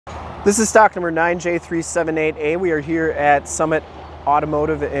This is stock number 9J378A. We are here at Summit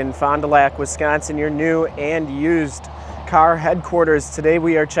Automotive in Fond du Lac, Wisconsin, your new and used car headquarters. Today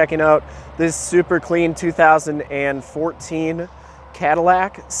we are checking out this super clean 2014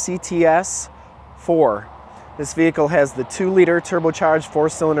 Cadillac Cts4. This vehicle has the 2-liter turbocharged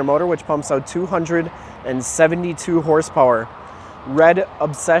 4-cylinder motor, which pumps out 272 horsepower. Red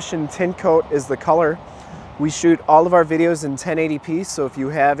Obsession tint coat is the color. We shoot all of our videos in 1080p, so if you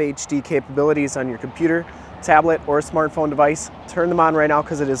have HD capabilities on your computer, tablet, or smartphone device, turn them on right now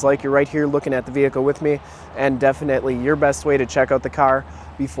because it is like you're right here looking at the vehicle with me, and definitely your best way to check out the car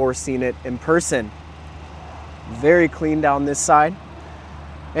before seeing it in person. Very clean down this side.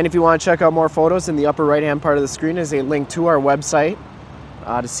 And if you want to check out more photos, in the upper right hand part of the screen is a link to our website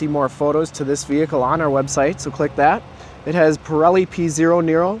to see more photos to this vehicle on our website, so click that. It has Pirelli PZero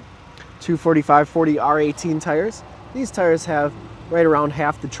Nero 245/40 R18 tires. These tires have right around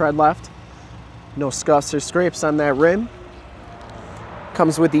half the tread left. No scuffs or scrapes on that rim.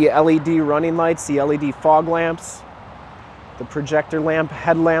 Comes with the LED running lights, the LED fog lamps, the projector lamp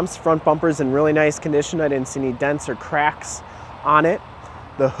headlamps. Front bumper's in really nice condition. I didn't see any dents or cracks on it.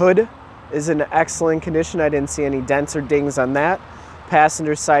 The hood is in excellent condition. I didn't see any dents or dings on that.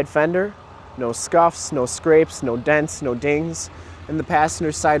 Passenger side fender, no scuffs, no scrapes, no dents, no dings. In the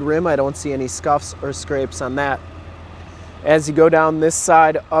passenger side rim, I don't see any scuffs or scrapes on that. As you go down this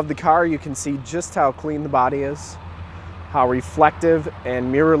side of the car, you can see just how clean the body is, how reflective and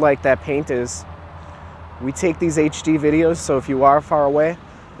mirror-like that paint is. We take these HD videos, so if you are far away,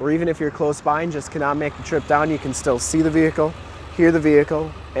 or even if you're close by and just cannot make the trip down, you can still see the vehicle, hear the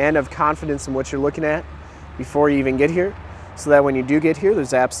vehicle, and have confidence in what you're looking at before you even get here, so that when you do get here,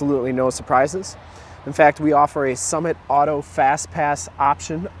 there's absolutely no surprises. In fact, we offer a Summit Auto Fast Pass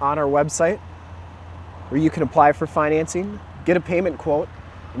option on our website where you can apply for financing, get a payment quote,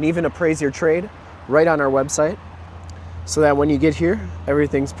 and even appraise your trade right on our website, so that when you get here,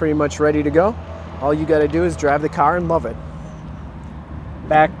 everything's pretty much ready to go. All you gotta do is drive the car and love it.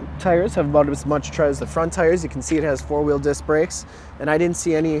 Back tires have about as much tread as the front tires. You can see it has 4-wheel disc brakes, and I didn't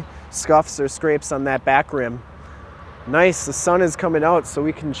see any scuffs or scrapes on that back rim. Nice, the sun is coming out, so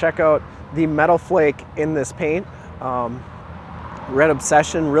we can check out the metal flake in this paint. Red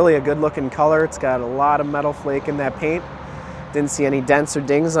Obsession, really a good looking color. It's got a lot of metal flake in that paint. Didn't see any dents or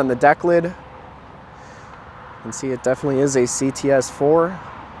dings on the deck lid. You can see it definitely is a Cts4.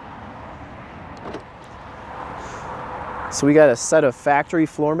 So we got a set of factory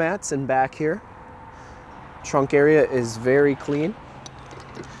floor mats in back here. Trunk area is very clean.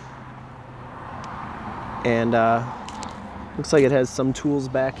 And looks like it has some tools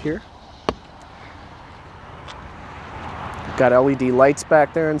back here. Got LED lights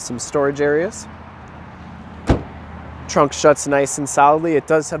back there and some storage areas. Trunk shuts nice and solidly. It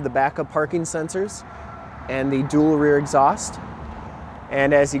does have the backup parking sensors and the dual rear exhaust.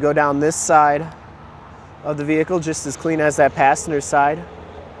 And as you go down this side of the vehicle, just as clean as that passenger side.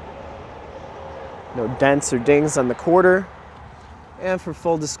 No dents or dings on the quarter. And for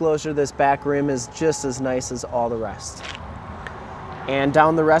full disclosure, this back rim is just as nice as all the rest. And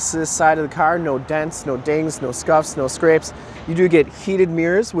down the rest of this side of the car, no dents, no dings, no scuffs, no scrapes. You do get heated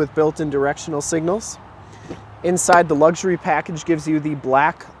mirrors with built-in directional signals. Inside, the luxury package gives you the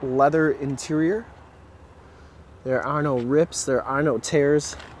black leather interior. There are no rips, there are no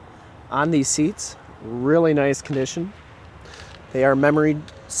tears on these seats. Really nice condition. They are memory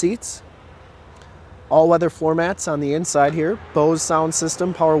seats. All-weather floor mats on the inside here. Bose sound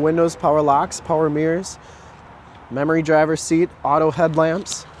system, power windows, power locks, power mirrors. Memory driver's seat, auto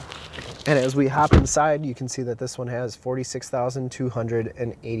headlamps. And as we hop inside, you can see that this one has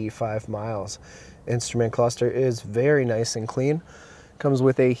 46,285 miles. Instrument cluster is very nice and clean. Comes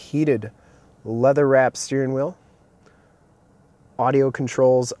with a heated leather wrapped steering wheel. Audio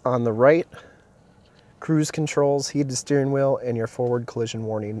controls on the right. Cruise controls, heated steering wheel, and your forward collision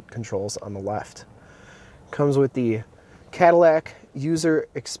warning controls on the left. Comes with the Cadillac User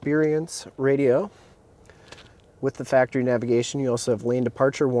Experience radio. With the factory navigation, you also have lane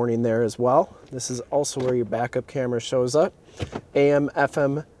departure warning there as well. This is also where your backup camera shows up. AM,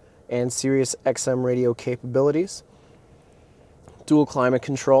 FM, and Sirius XM radio capabilities. Dual climate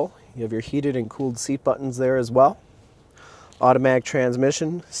control. You have your heated and cooled seat buttons there as well. Automatic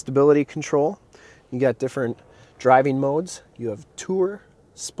transmission, stability control. You got different driving modes. You have Tour,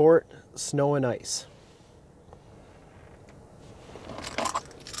 Sport, Snow and Ice.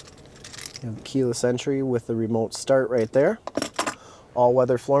 You have keyless entry with the remote start right there.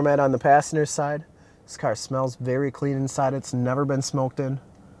 All-weather floor mat on the passenger side. This car smells very clean inside. It's never been smoked in.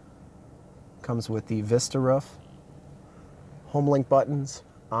 Comes with the Vista roof. Homelink buttons,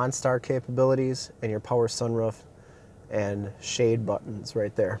 OnStar capabilities and your power sunroof and shade buttons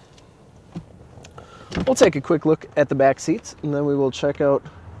right there. We'll take a quick look at the back seats and then we will check out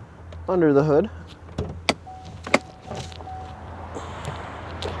under the hood.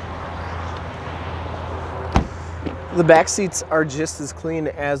 The back seats are just as clean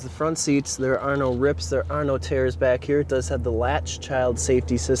as the front seats. There are no rips, there are no tears back here. It does have the Latch child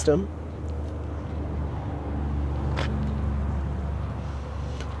safety system.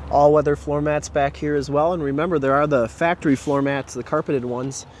 All-weather floor mats back here as well. And remember, there are the factory floor mats, the carpeted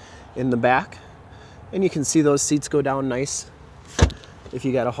ones in the back. And you can see those seats go down nice if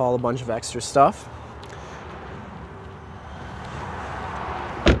you got to haul a bunch of extra stuff.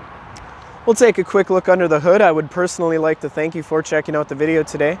 We'll take a quick look under the hood. I would personally like to thank you for checking out the video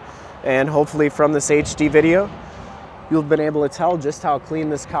today, and hopefully from this HD video you've been able to tell just how clean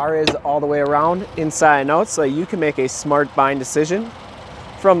this car is all the way around, inside and out, so you can make a smart buying decision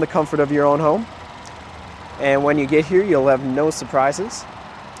from the comfort of your own home. And when you get here, you'll have no surprises.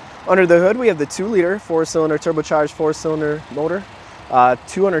 Under the hood we have the 2-liter 4-cylinder turbocharged 4-cylinder motor,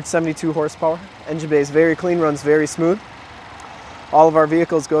 272 horsepower. Engine bay is very clean, runs very smooth. All of our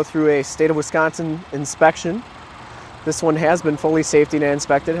vehicles go through a state of Wisconsin inspection. This one has been fully safety and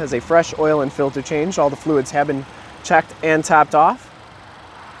inspected, has a fresh oil and filter change. All the fluids have been checked and topped off.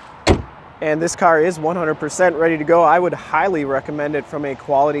 And this car is 100% ready to go. I would highly recommend it from a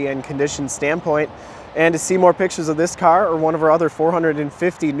quality and condition standpoint. And to see more pictures of this car or one of our other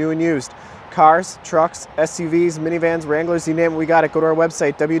 450 new and used cars, trucks, SUVs, minivans, Wranglers, you name it, we got it. Go to our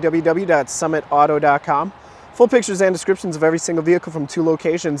website, www.summitauto.com. Full pictures and descriptions of every single vehicle from 2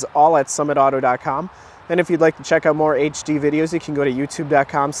 locations, all at summitauto.com. And if you'd like to check out more HD videos, you can go to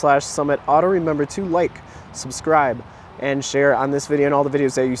youtube.com/summitauto. Remember to like, subscribe, and share on this video and all the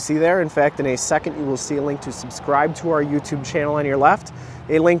videos that you see there. In fact, in a second, you will see a link to subscribe to our YouTube channel on your left,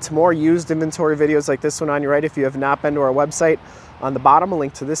 a link to more used inventory videos like this one on your right if you have not been to our website. On the bottom, a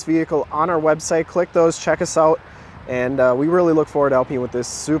link to this vehicle on our website. Click those, check us out. And we really look forward to helping you with this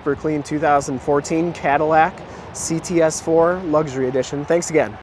super clean 2014 Cadillac Cts4 Luxury Edition. Thanks again.